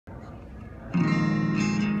So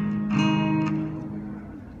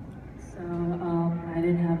I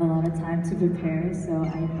didn't have a lot of time to prepare, so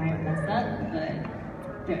I might mess up, but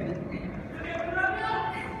bear with me.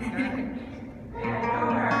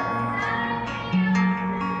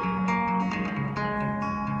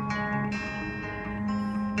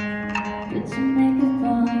 Get your makeup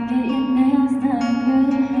on, get your nails done, curl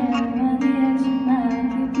your hair, run the extra mile,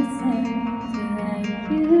 keep it simple. Do like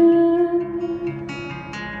you,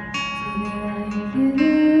 do like you.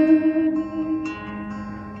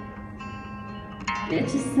 Get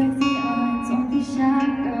your sexy on, don't be shy,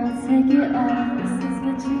 girl, take it off. This is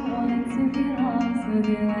what you want to belong. So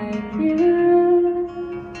do like you,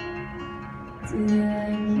 do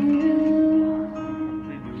like you.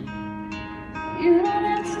 You don't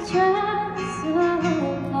have to try so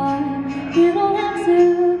hard. You don't have to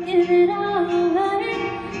give it all away.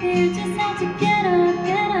 You just have to get up,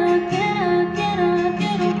 get up, get up, get up.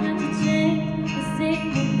 You don't have to change a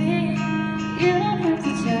single thing. You don't have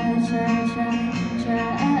to try, try, try,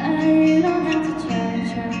 try. You don't have to try,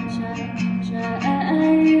 try, try,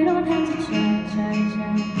 try. You don't have to try, try,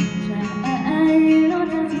 try, try. You don't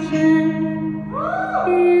have to try.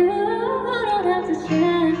 You don't have to try.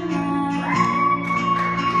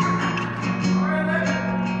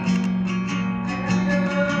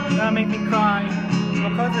 Don't make me cry. My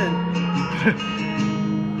cousin.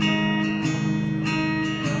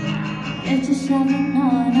 Get your shopping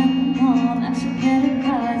on at the mall. Ask your credit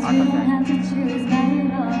cards. You don't have to choose, buy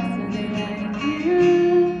it all. Do they like you?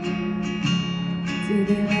 Do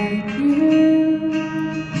they like you?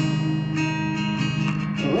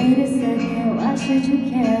 Wait a second, why should you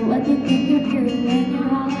care what they think of you when you're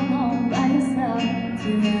all alone by yourself? Do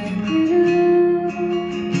they like you?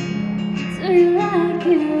 Do you like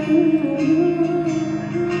you?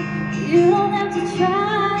 You don't have to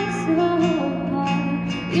try so hard.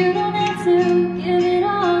 You don't have to give it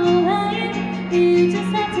all away. You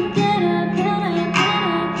just have to get up, get up, get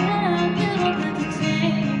up, get up. You don't have to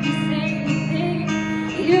change a single thing.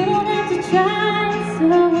 You don't have to try so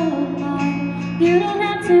hard. You don't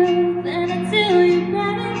have to plan until you're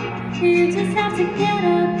ready. You just have to get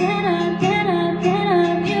up, get up, get up, get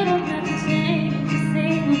up. You don't have to change a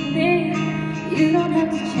single thing. You don't have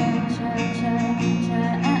to try, try, try, try.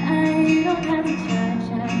 You don't have to try,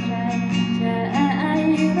 try, try, try.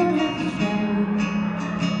 You don't have to try.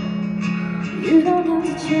 You don't have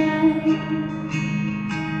to try.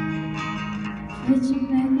 Put your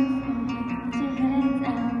makeup on, put your head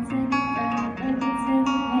down, take a breath, look into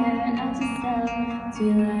the mirror at yourself. Do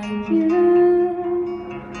you like you?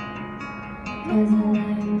 'Cause I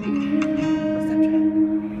like you.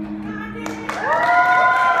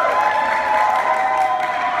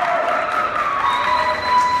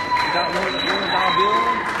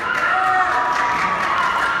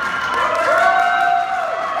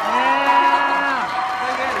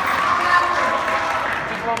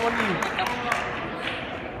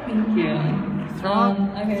 Thank you.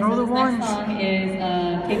 Okay, throw so the this ones. next song is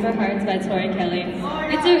Paper Hearts by Tori Kelly.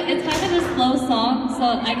 It's kind of a slow song, so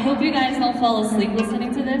I hope you guys don't fall asleep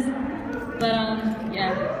listening to this. But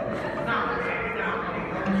yeah.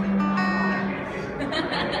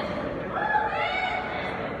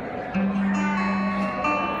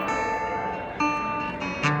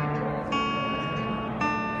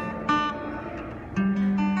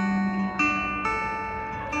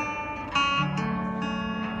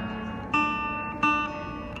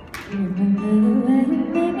 Remember the way you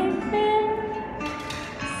made me feel?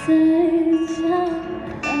 Such a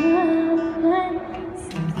love,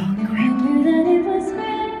 something that I knew that it was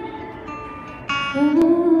real.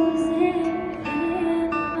 Frozen in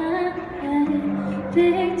my head,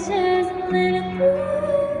 pictures I'm living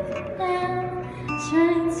through now.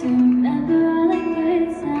 Trying to remember all the good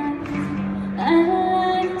times. Our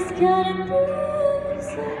life was cut and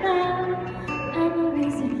bruised now.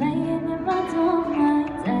 Memories are playing in my don't mind.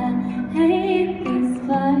 I hate these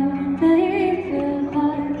paper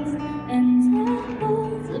hearts, and I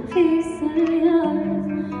hold a piece of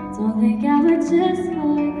yours. Don't think I would just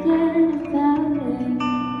forget about it.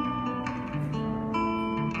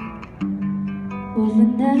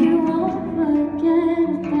 Hoping that you won't forget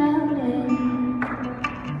about it.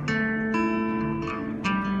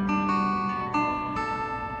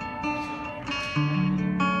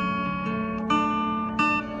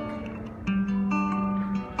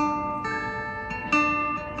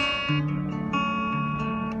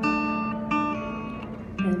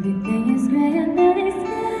 Everything is gray under these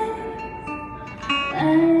skies.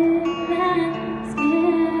 I'm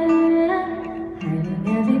scared, hiding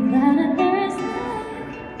every cloud under a sky.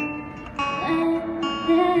 And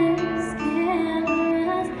there's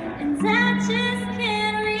cameras, and I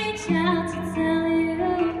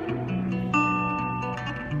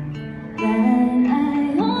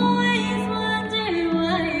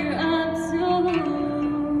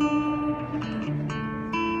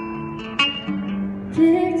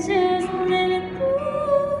Pictures I'm living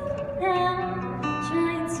through now,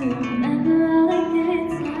 trying to remember all the good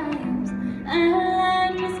times. Our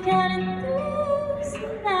life is cutting through, so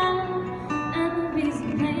now memories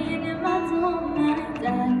are playing in my dome mind. I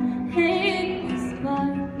hate this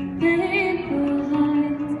part, paper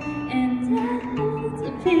hearts, and I hold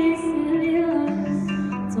a piece of yours.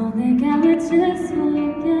 Don't think I would just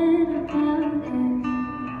forget about it,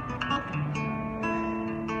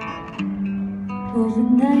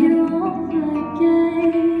 hoping that you won't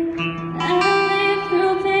forget. I live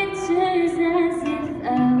through pictures as if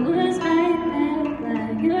I was right there by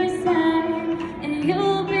your side, and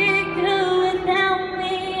you'll be good without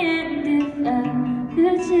me. And if I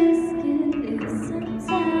could just give it some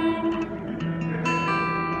time,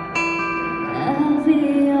 I'll be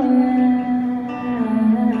alright.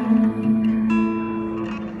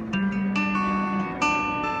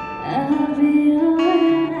 I'll be alright.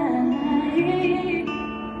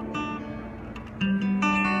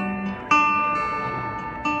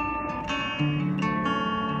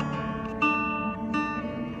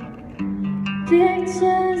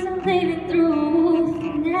 Pictures I'm living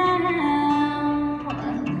through now.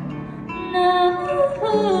 No,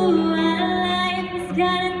 our life is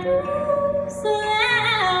cutting through so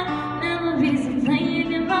loud. Memories are playing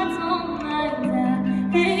in my tone mind.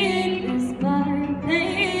 I hate this part,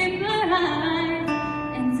 paper hearts,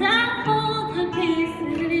 and I hold a piece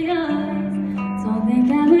of yours. Don't think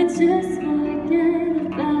I would just forget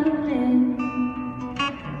about it,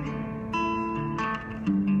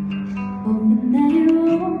 hoping that you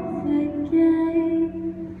won't forget.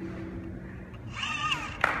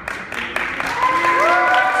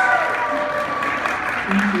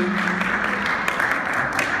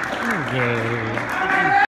 Yeah.